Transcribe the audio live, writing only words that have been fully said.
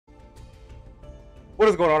What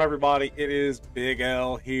is going on, everybody? It is Big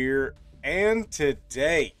L here, and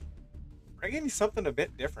today we're gonna give you something a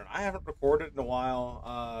bit different. I haven't recorded in a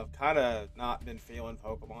while. Kind of not been feeling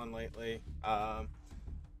Pokemon lately.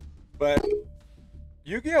 But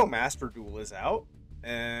Yu-Gi-Oh! Master Duel is out,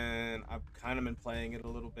 and I've kind of been playing it a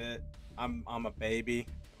little bit. I'm a baby,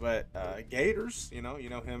 but Gators, you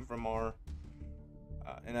know him from our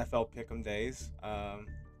NFL Pick'em days.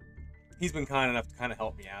 He's been kind enough to kind of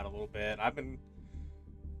help me out a little bit. I've been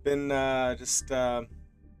just dicking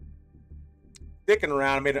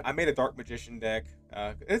around. I made a Dark Magician deck.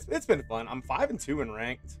 It's been fun. I'm 5-2 in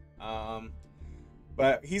ranked.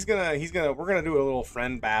 But we're gonna do a little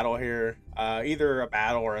friend battle here. Either a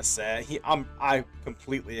battle or a set. I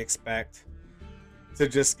completely expect to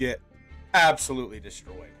just get absolutely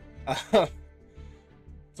destroyed. So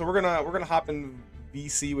we're gonna hop in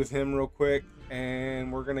VC with him real quick,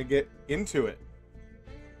 and we're gonna get into it.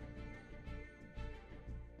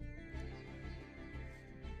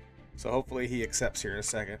 So hopefully he accepts here in a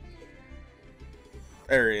second.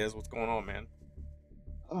 There he is. What's going on, man?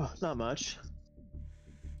 Oh, not much.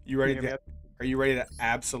 You ready to? Are you ready to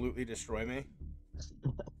absolutely destroy me?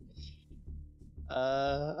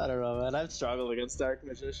 I don't know, man. I've struggled against Dark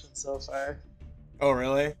Magician so far. Oh,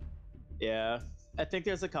 really? Yeah. I think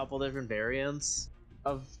there's a couple different variants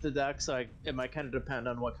of the deck, so it might kind of depend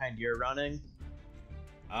on what kind you're running.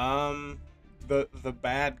 The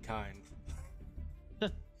bad kind.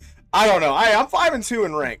 I don't know. I'm 5-2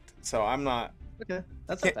 in ranked, so I'm not. Okay,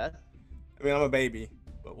 that's not bad. I mean, I'm a baby,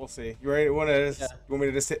 but we'll see. You ready? You want me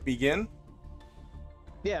to just hit begin?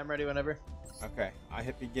 Yeah, I'm ready whenever. Okay, I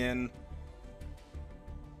hit begin.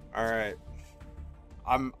 All right,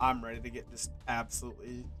 I'm ready to get just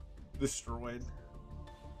absolutely destroyed.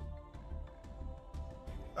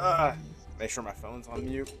 Make sure my phone's on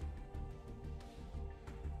mute.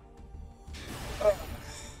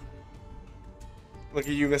 Look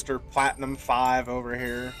at you, Mr. Platinum 5 over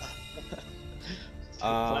here.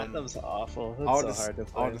 Platinum's awful. It's so hard to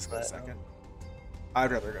play. I'll just go second. I'd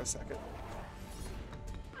rather go second.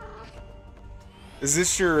 Is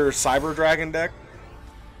this your Cyber Dragon deck?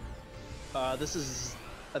 This is.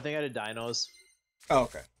 I think I did Dinos. Oh,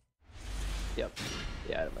 okay. Yep.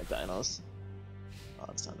 Yeah, I did my Dinos. Oh,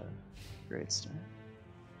 it's not a great start.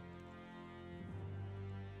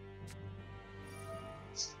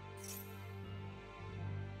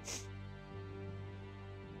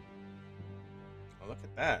 Oh, look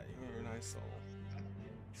at that. You're a nice little.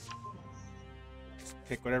 Just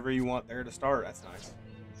pick whatever you want there to start. That's nice.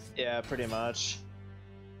 Yeah, pretty much.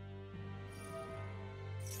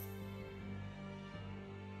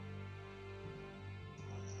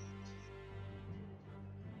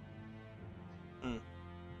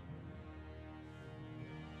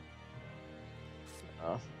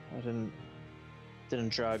 Oh, I didn't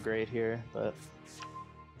draw great here, but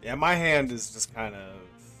yeah, my hand is just kind of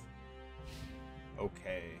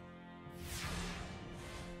okay.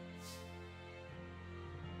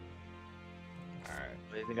 All right.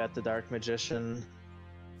 We even got the Dark Magician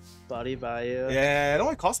Buddy by you. Yeah, it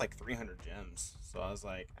only costs like 300 gems, so I was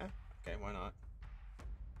like, okay, why not?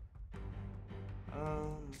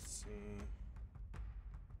 Let's see.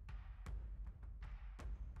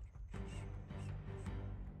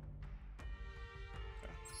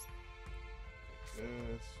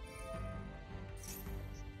 This.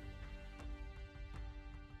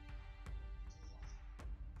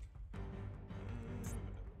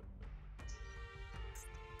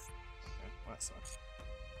 Okay, well, that sucks.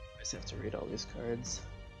 I just have to read all these cards.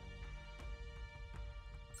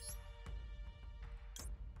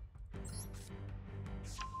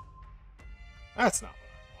 That's not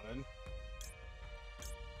what I wanted.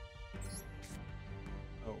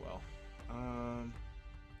 Oh well.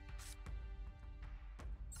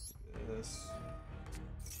 This.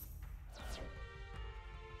 Okay.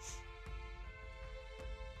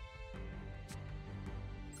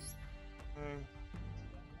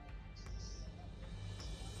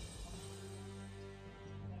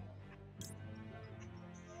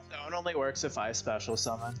 No, it only works if I special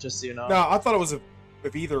summon, just so you know. No, I thought it was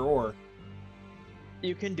if either or.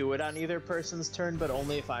 You can do it on either person's turn, but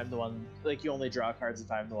only if I'm the one. Like, you only draw cards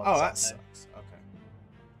if I'm the one. Oh, that summoning. sucks. Okay.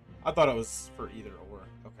 I thought it was for either or.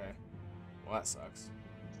 Okay. Well, that sucks.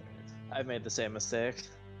 I've made the same mistake.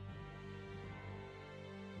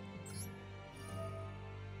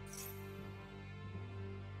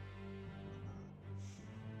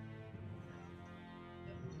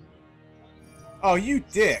 Oh, you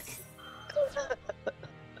dick.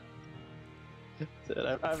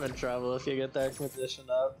 Dude, I'm in trouble if you get Dark Magician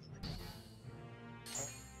up.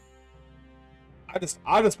 I just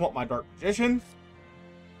want my Dark Magician.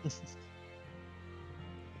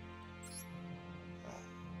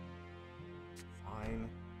 Fine.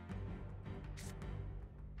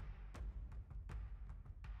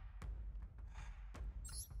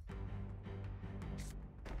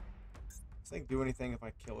 Does this thing do anything if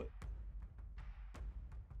I kill it?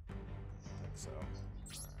 I think so.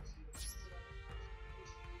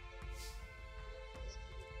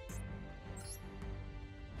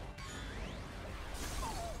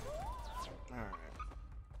 Alright.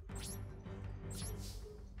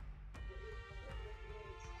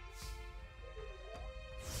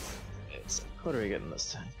 Okay, so what are we getting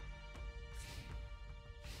this time?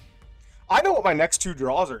 I know what my next two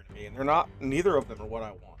draws are going to be, and they're not. Neither of them are what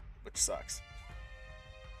I want, which sucks.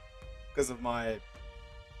 Because of my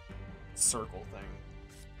circle thing.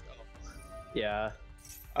 Yeah.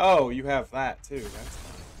 Oh, you have that too. That's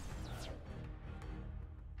fine.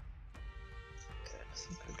 Okay,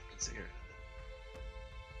 something to consider.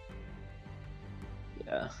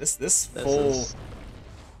 Yeah. This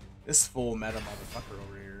full meta motherfucker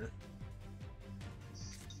over here.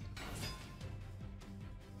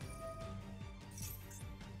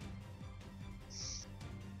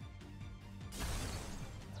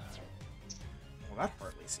 Well, that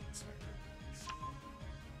hardly seems fair.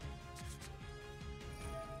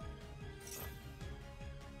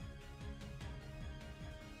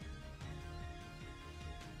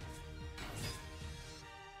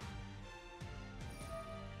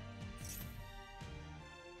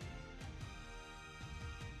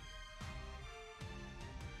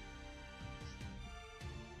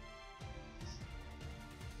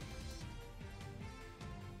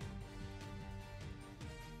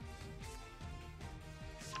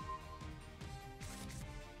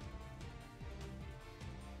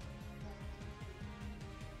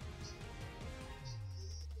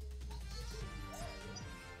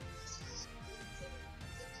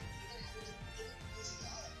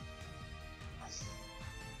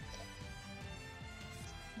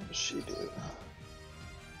 What does she do?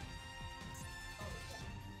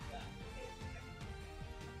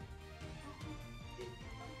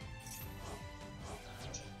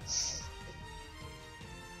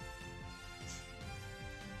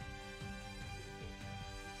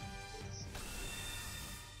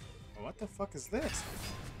 What the fuck is this?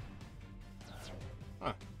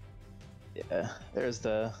 Huh. Yeah,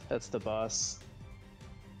 that's the boss.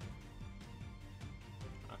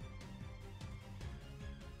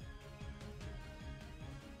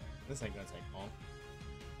 This ain't gonna take long.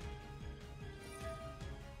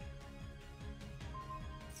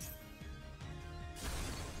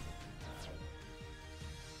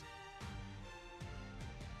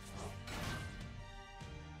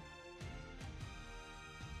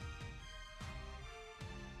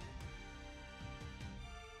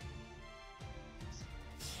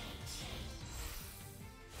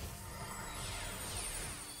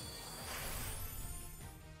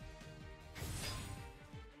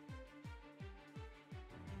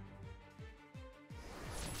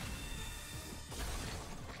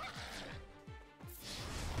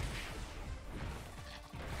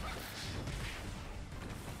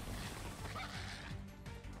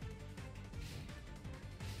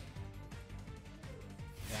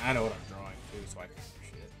 Yeah, I know what I'm drawing too, so I can do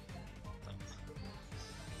shit.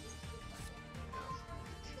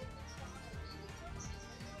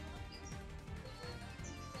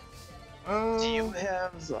 Do you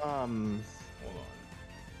have Hold on.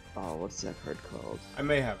 Oh, what's that card called? I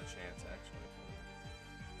may have a chance actually.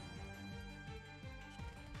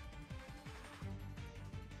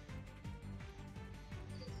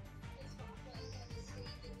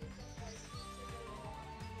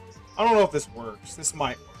 I don't know if this works. This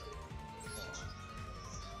might work.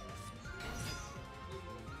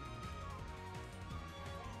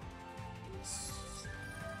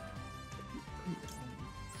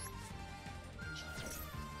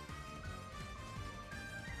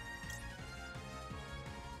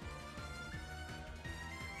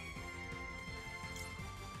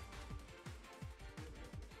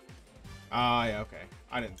 Ah, yeah, okay.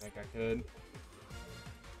 I didn't think I could.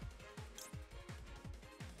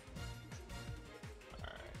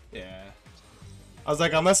 Alright, yeah. I was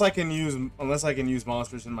like, unless I can use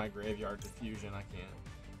monsters in my graveyard to fusion, I can't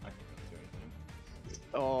really do anything.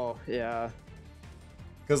 Oh, yeah.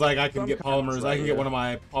 Because like I can get Sometimes, polymers, I can like, get one of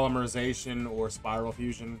my polymerization or spiral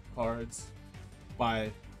fusion cards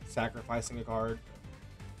by sacrificing a card.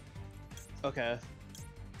 Okay.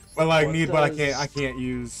 But like What but I does- can't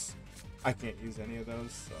use any of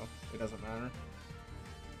those, so it doesn't matter.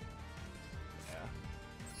 Yeah.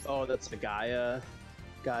 Oh, that's the Gaia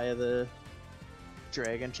the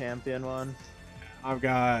Dragon Champion one. Yeah. I've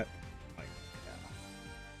got like, yeah.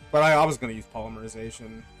 But I was gonna use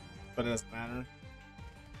polymerization, but it doesn't matter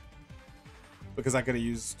because I could have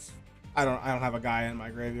used. I don't have a guy in my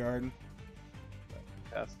graveyard.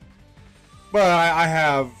 Yeah. But I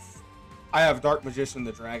have Dark Magician,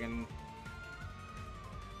 the Dragon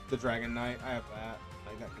Knight. I have that.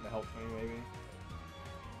 Like that could have helped me maybe.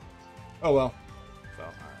 Oh well. So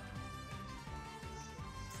alright.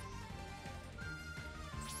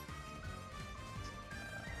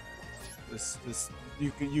 This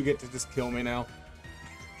you get to just kill me now.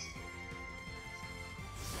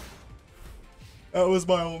 That was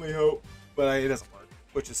my only hope, but it doesn't work,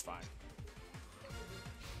 which is fine.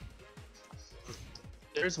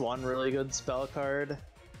 There's one really good spell card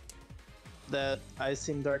that I've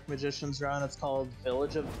seen Dark Magicians run. It's called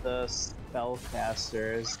Village of the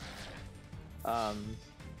Spellcasters. That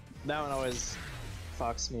one always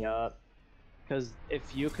fucks me up. Because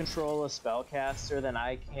if you control a spellcaster, then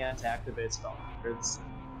I can't activate spell cards.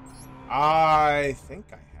 I think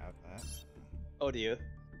I have that. Oh, do you?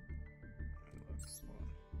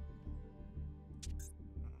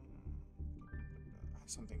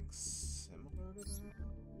 Something similar to that?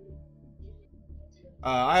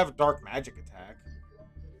 I have Dark Magic Attack.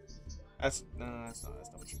 That's not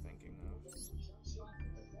what you're thinking of.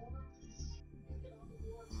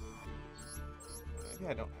 Maybe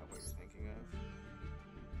I don't have what you're thinking of.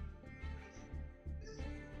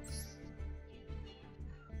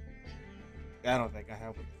 I don't think I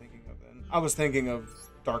have what you're thinking of then. I was thinking of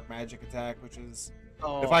Dark Magic Attack, which is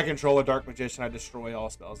if I control a Dark Magician, I destroy all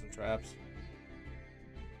spells and traps.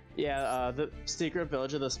 Yeah, the Secret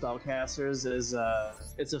Village of the Spellcasters is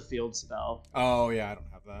it's a field spell. Oh yeah, I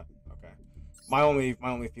don't have that. Okay. My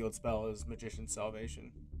only field spell is Magician's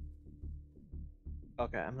Salvation.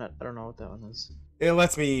 Okay, I don't know what that one is. It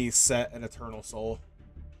lets me set an Eternal Soul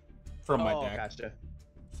from my deck. Gotcha.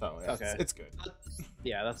 So yeah, Okay. it's good.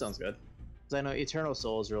 Yeah, that sounds good. Because I know Eternal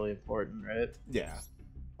Soul is really important, right? Yeah,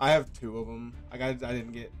 I have 2 of them. I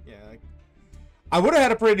didn't get I would have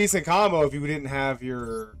had a pretty decent combo if you didn't have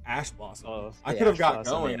your Ash Blossom. Oh, I could have got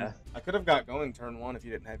Blossom, going. yeah. I could have got going turn 1 if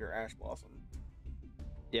you didn't have your Ash Blossom.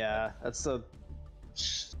 Yeah, that's the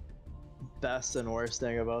best and worst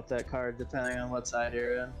thing about that card, depending on what side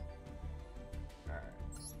you're in.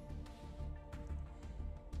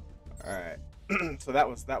 All right. So that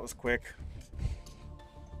was quick.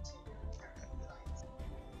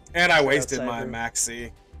 And I wasted my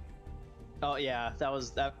Maxi. Oh yeah,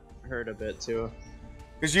 that hurt a bit too.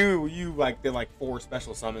 Cause you like did like 4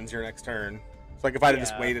 special summons your next turn. It's like if I'd have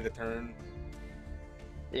just waited a turn.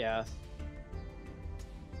 Yeah.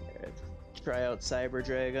 Alright. Try out Cyber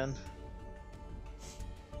Dragon.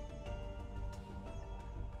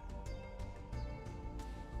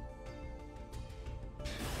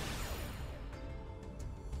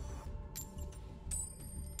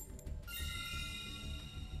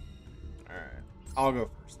 I'll go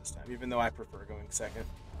first this time, even though I prefer going second.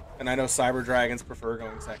 And I know Cyber Dragons prefer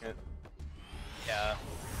going second. Yeah.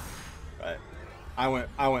 But I went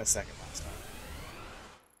second last time.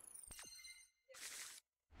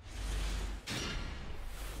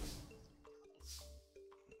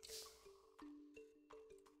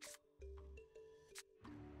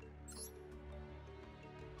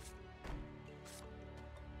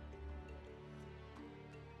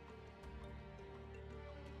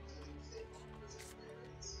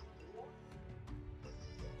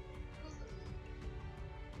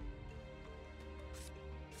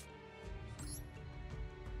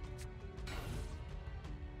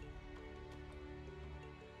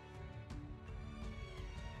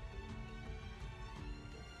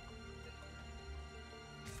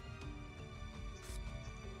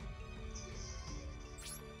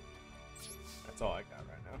 That's all I got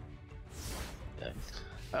right now. Yeah.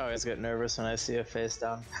 I always get nervous when I see a face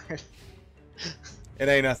down card. It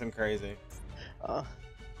ain't nothing crazy.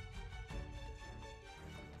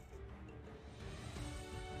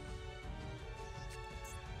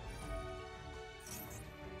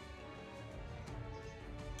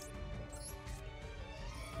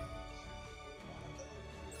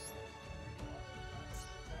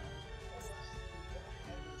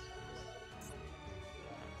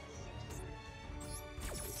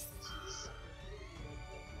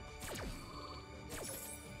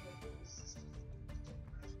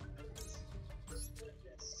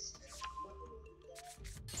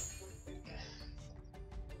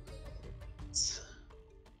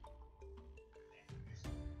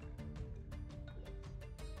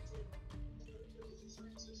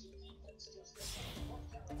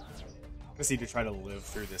 I just need to try to live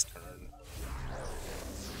through this turn.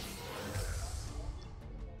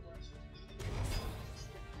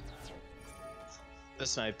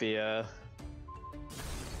 This might be a.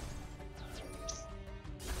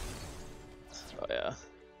 Oh yeah.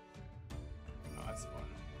 Oh, that's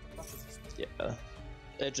fun. Yeah.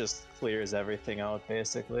 It just clears everything out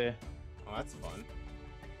basically. Oh, that's fun.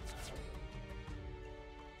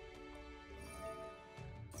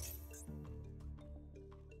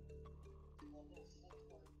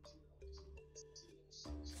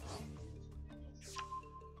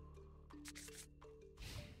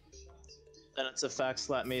 Then its effects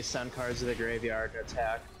let me send cards to the graveyard to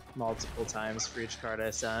attack multiple times for each card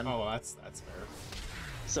I send. Oh, that's fair.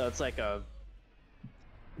 So it's like a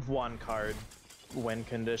 1 card win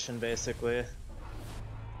condition basically.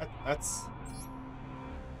 That's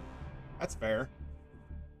fair.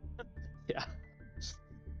 Yeah.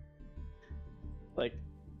 Like,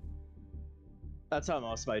 that's how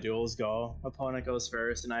most of my duels go. Opponent goes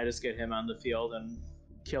first, and I just get him on the field and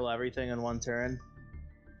kill everything in 1 turn.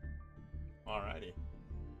 Alrighty.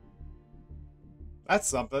 That's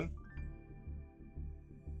something.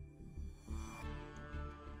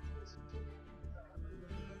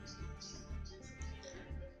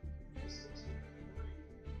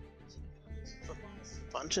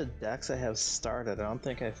 Bunch of decks I have started. I don't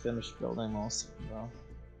think I finished building most of them though.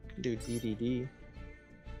 Do DDD.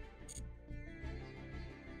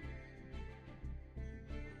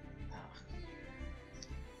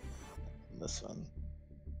 This one.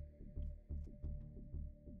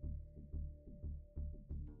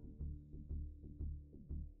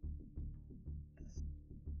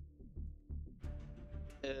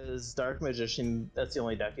 Is Dark Magician, that's the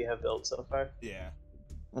only deck you have built so far? Yeah.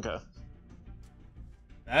 Okay.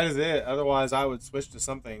 That is it. Otherwise, I would switch to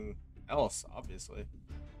something else, obviously.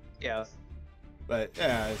 Yeah. But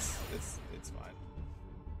yeah, it's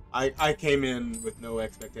fine. I came in with no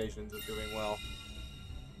expectations of doing well.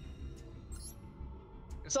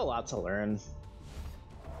 It's a lot to learn.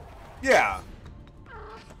 Yeah.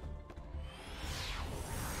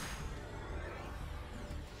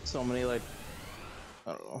 So many, like,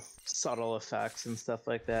 I don't know, subtle effects and stuff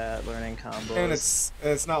like that, learning combos. And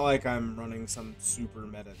it's not like I'm running some super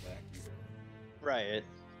meta deck either. Right.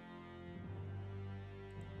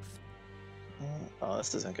 Oh,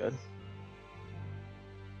 this isn't good.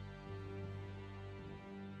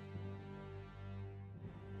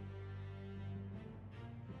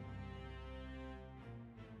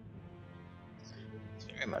 It's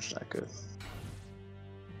very much not good.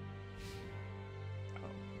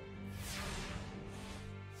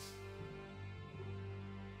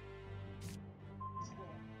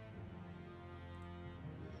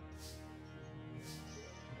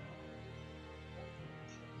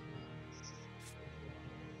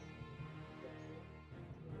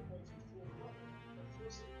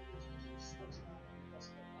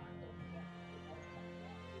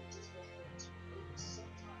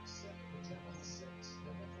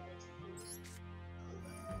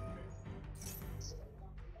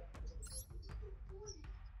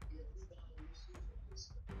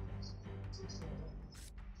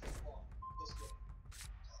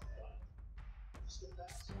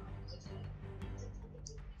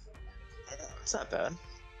 It's not bad.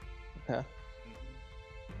 Okay.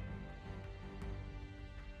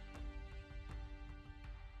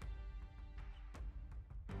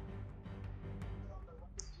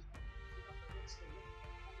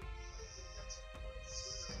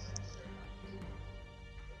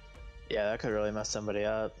 Yeah, that could really mess somebody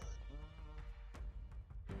up.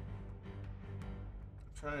 I'm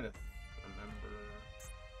trying to remember.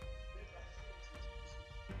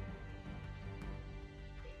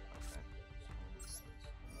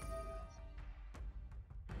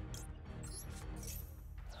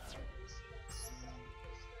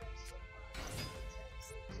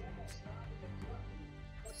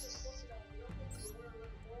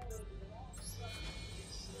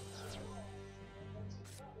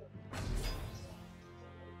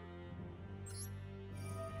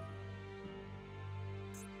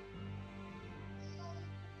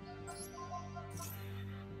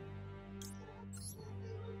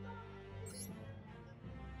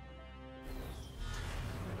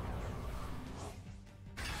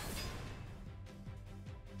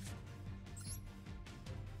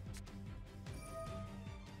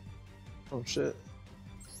 Oh shit.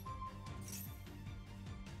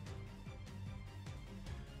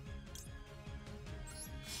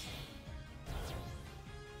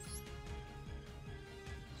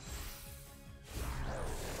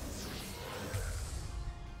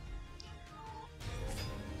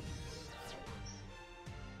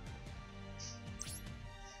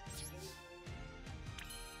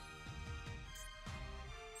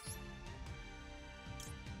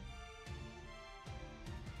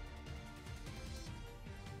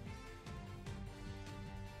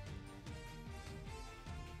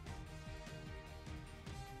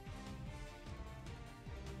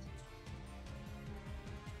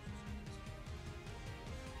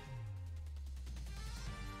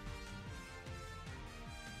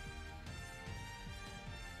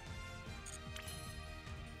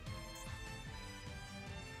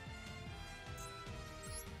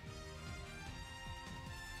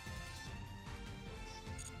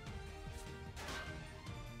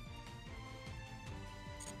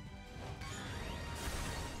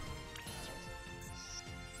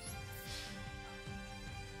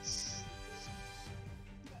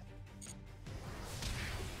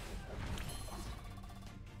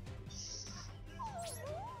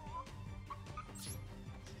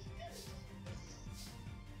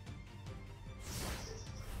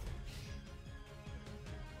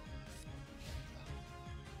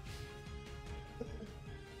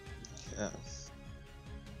 Yeah.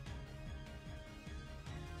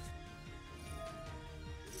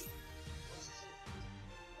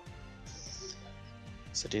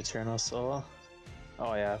 Is it Eternal Soul?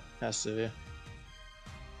 Oh yeah, has to be.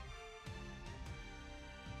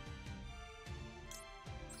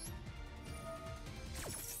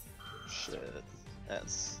 Shit,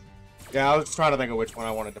 that's... Yeah, I was trying to think of which one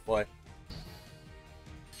I wanted to play.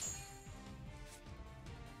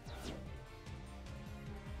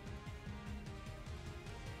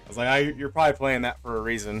 I was like, you're probably playing that for a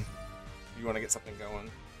reason. You want to get something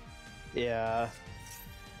going. Yeah.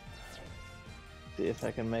 See if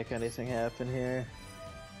I can make anything happen here.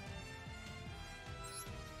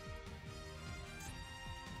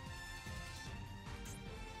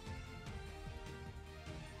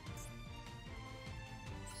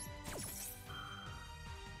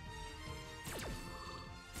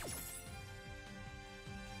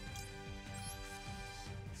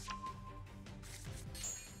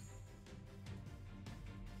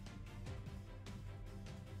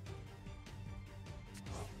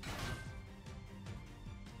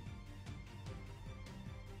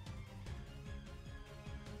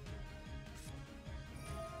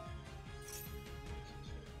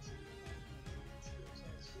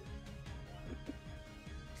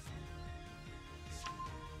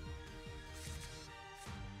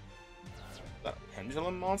 Is that a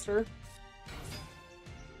pendulum monster?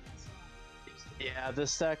 Yeah,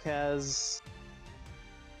 this deck has...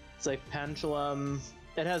 It's like Pendulum.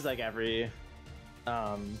 It has like every...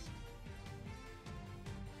 like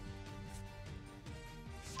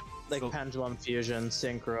So- Pendulum, Fusion,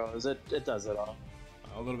 Synchros. It does it all.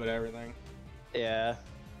 A little bit of everything. Yeah.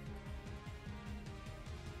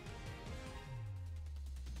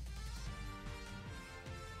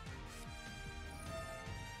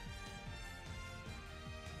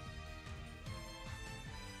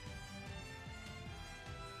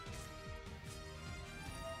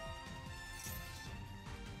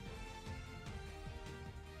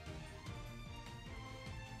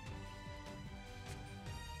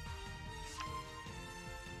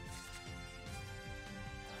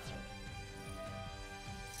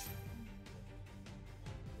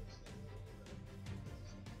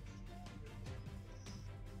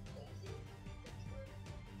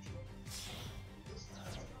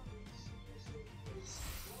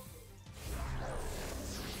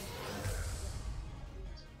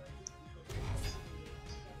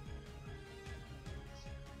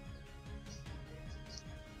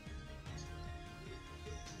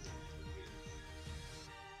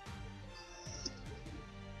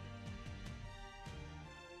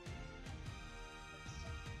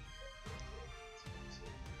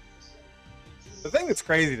 The thing that's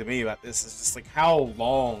crazy to me about this is just like how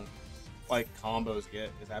long like combos get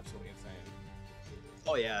is absolutely insane.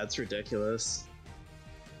 Oh yeah, it's ridiculous.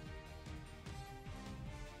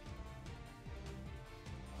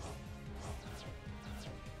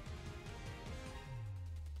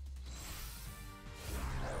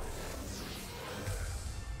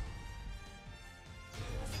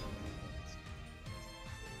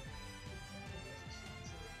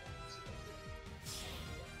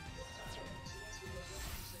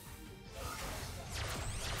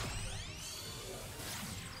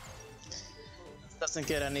 Doesn't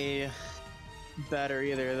get any better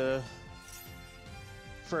either the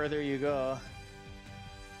further you go.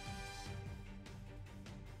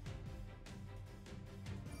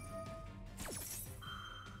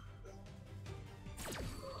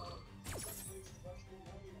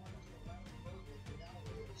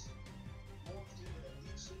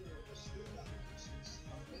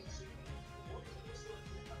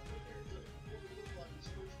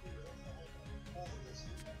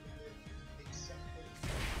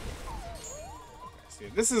 See,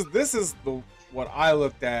 this is the what I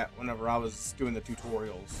looked at whenever I was doing the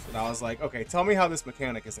tutorials, and I was like, okay, tell me how this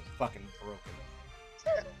mechanic isn't fucking broken.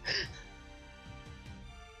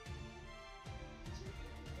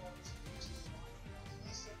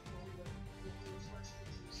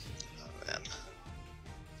 Oh man,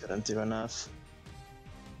 couldn't do enough.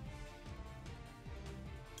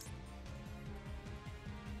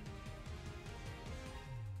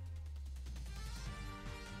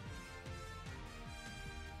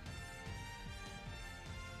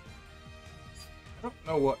 I don't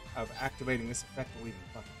know what of activating this effect will even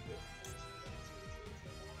fucking do.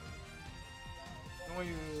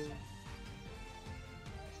 Noise.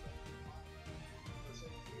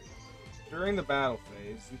 During the battle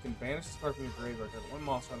phase, you can banish this card from your graveyard. That one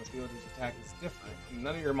monster on the field whose attack is different, and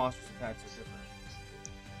none of your monster's attacks are different.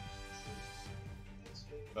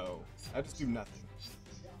 So, I just do nothing.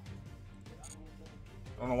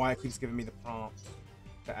 I don't know why it keeps giving me the prompt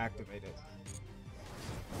to activate it.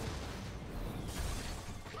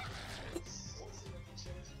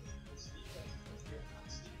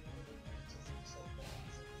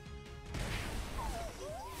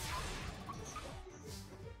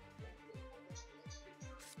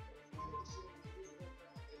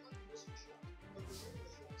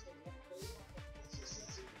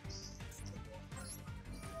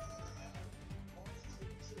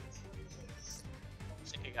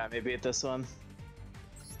 You got me beat this one.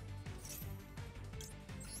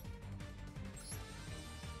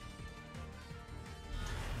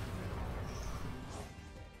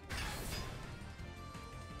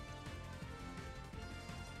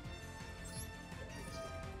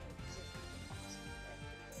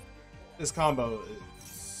 This combo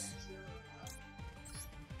is...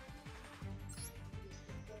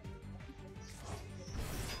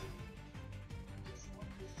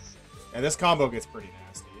 Yeah, this combo gets pretty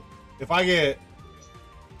nasty. If I get...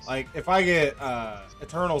 Like, if I get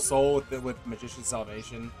Eternal Soul with Magician's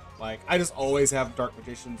Salvation, like, I just always have Dark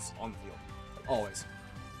Magicians on the field. Always.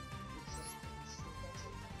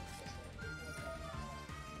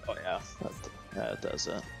 Oh yeah, that does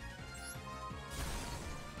it.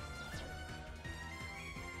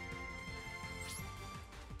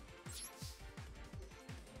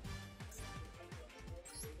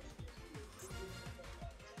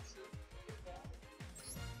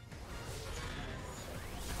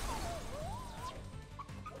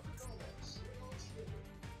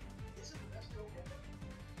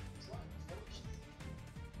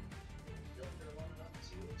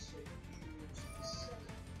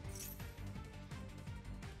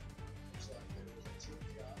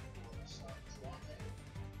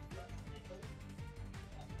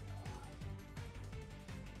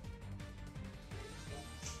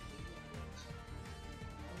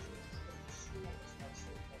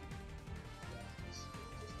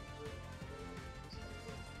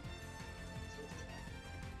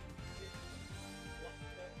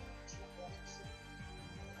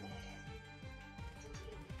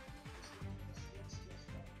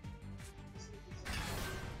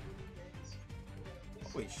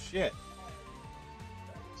 Holy shit.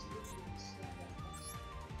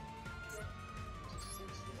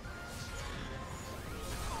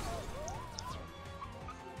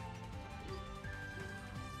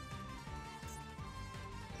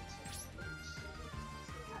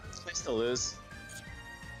 Nice to lose.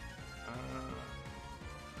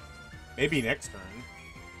 Maybe next turn.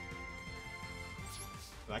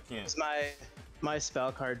 But I can't. It's my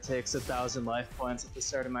spell card takes 1,000 life points at the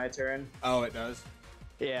start of my turn. Oh, it does?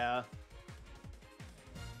 Yeah.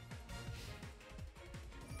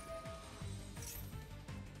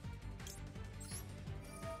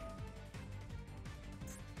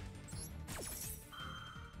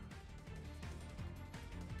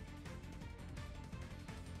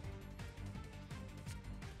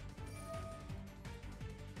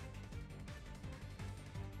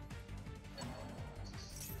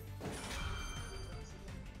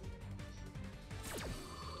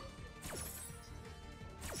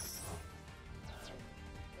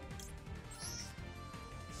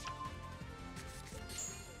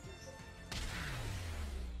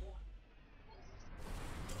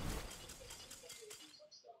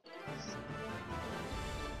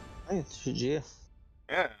 Hey, GG.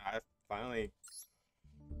 Yeah, I finally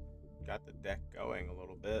got the deck going a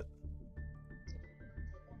little bit.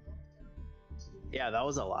 Yeah, that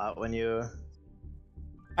was a lot when you...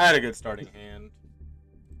 I had a good starting hand.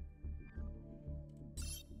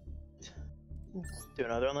 Do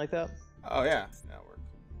another one like that? Oh, yeah. That worked.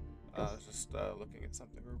 I was just looking at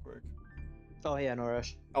something real quick. Oh yeah, no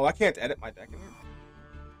rush. Oh, I can't edit my deck in here?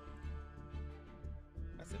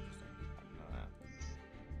 That's interesting. I didn't know that.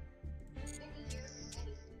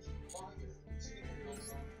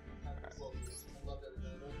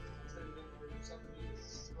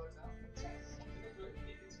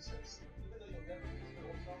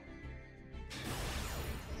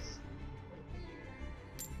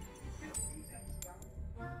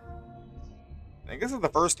 I think this is the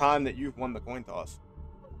first time that you've won the coin toss.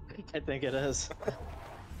 I think it is.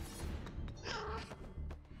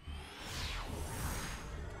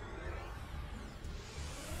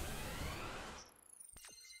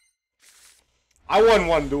 I won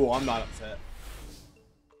one duel. I'm not upset.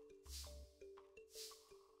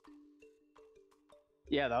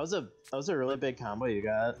 Yeah, that was a really big combo you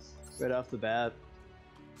got right off the bat.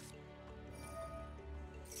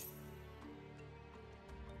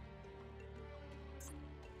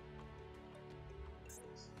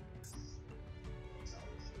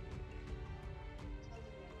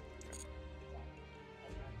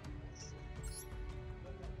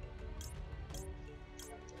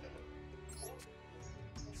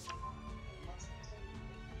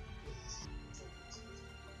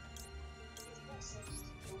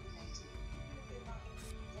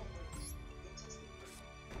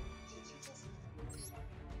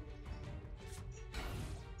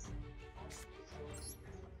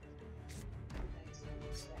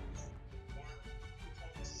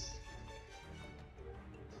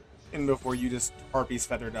 And before you just Harpy's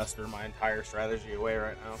Feather Duster my entire strategy away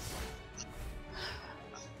right now.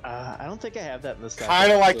 I don't think I have that in this deck.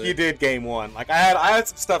 Kind of like you did game one. Like I had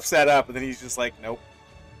some stuff set up, and then he's just like, nope.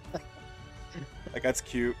 Like that's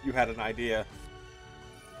cute. You had an idea.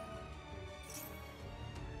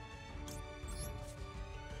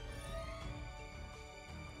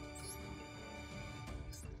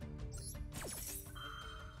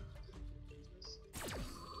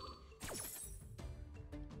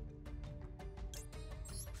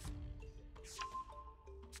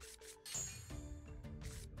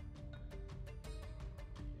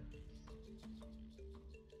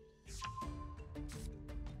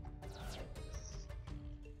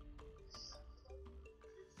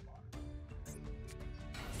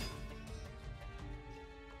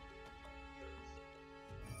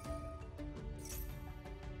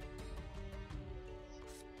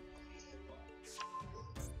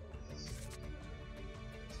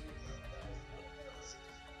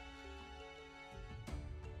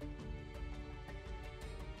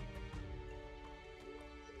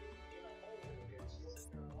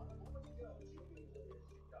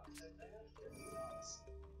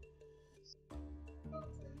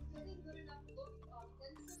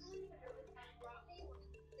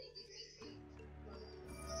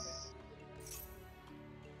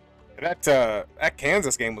 That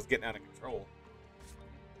Kansas game was getting out of control.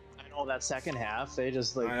 I know that second half, they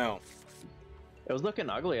just like. I know. It was looking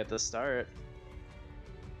ugly at the start.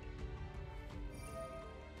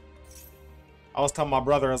 I was telling my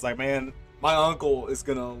brother, I was like, man, my uncle is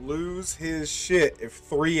gonna lose his shit if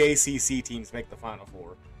 3 ACC teams make the Final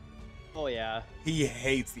Four. Oh yeah. He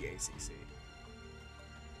hates the ACC.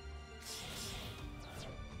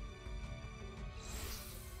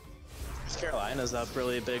 Carolina's up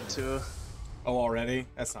really big too. Oh, already?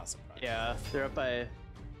 That's not surprising. Yeah, they're up by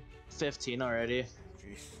 15 already.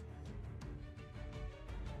 Jeez.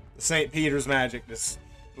 The St. Peter's Magic just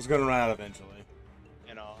was gonna run out eventually.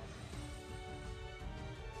 You know.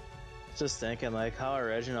 Just thinking like how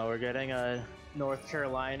original. We're getting a North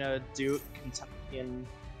Carolina, Duke, Kentucky, and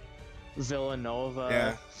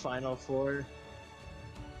Villanova Final Four.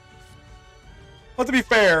 But to be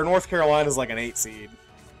fair, North Carolina's like an 8 seed.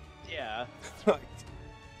 Yeah.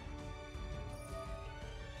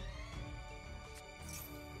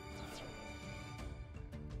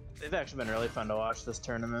 They've actually been really fun to watch this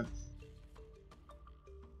tournament.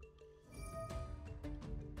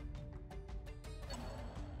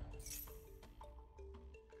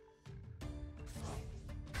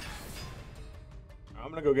 I'm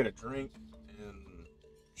gonna go get a drink and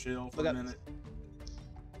chill for a minute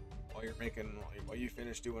while you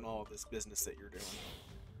finish doing all of this business that you're doing.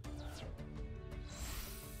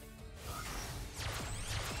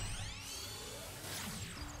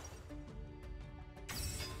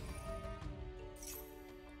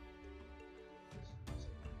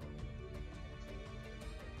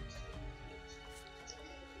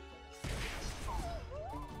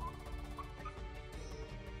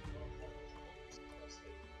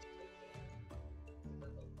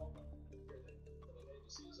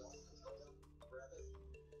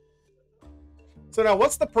 So now,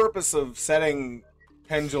 what's the purpose of setting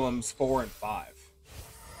pendulums 4 and 5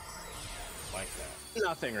 like that?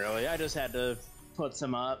 Nothing really. I just had to put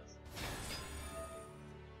some up.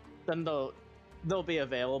 Then they'll be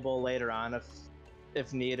available later on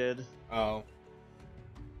if needed. Oh.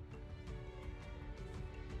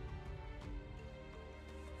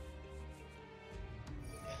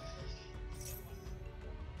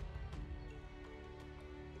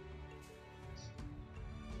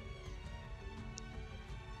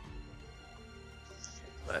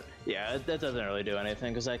 But yeah, that doesn't really do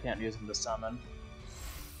anything because I can't use them to summon.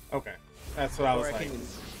 Okay, that's what I was Or like.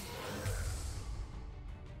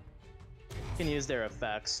 Can use their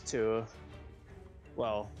effects to,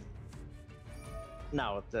 well,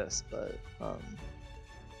 not with this, but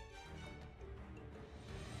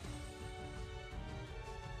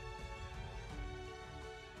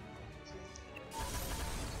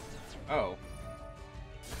Oh.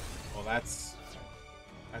 Well, that's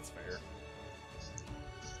fair.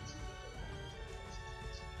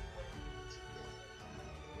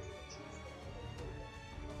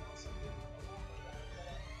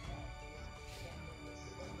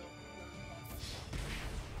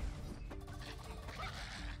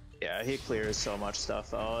 yeah, he clears so much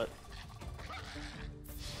stuff out.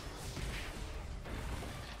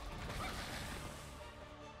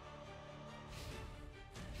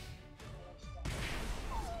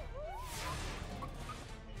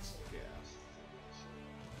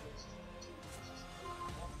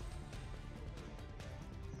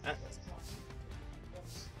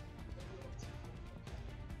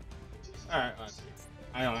 All right.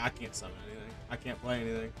 I don't. I can't summon anything. I can't play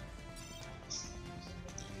anything.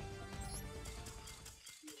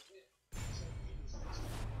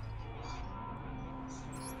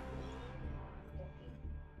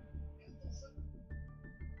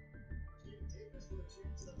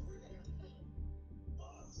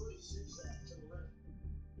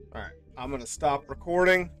 All right. I'm gonna stop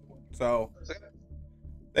recording. So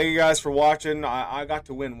thank you guys for watching. I got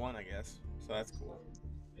to win one, I guess. So that's cool.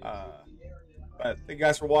 But thank you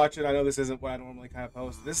guys for watching. I know this isn't what I normally kind of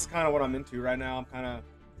post. This is kind of what I'm into right now. I'm kind of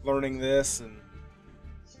learning this and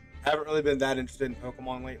haven't really been that interested in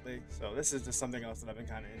Pokemon lately. So this is just something else that I've been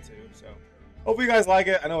kind of into. So hopefully you guys like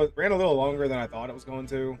it. I know it ran a little longer than I thought it was going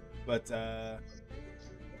to, but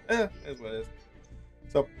it is what it is.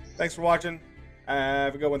 So thanks for watching.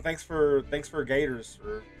 Have a good one. Thanks for Gators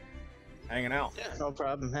for hanging out. Yeah, no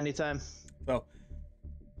problem. Anytime. So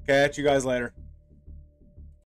catch you guys later.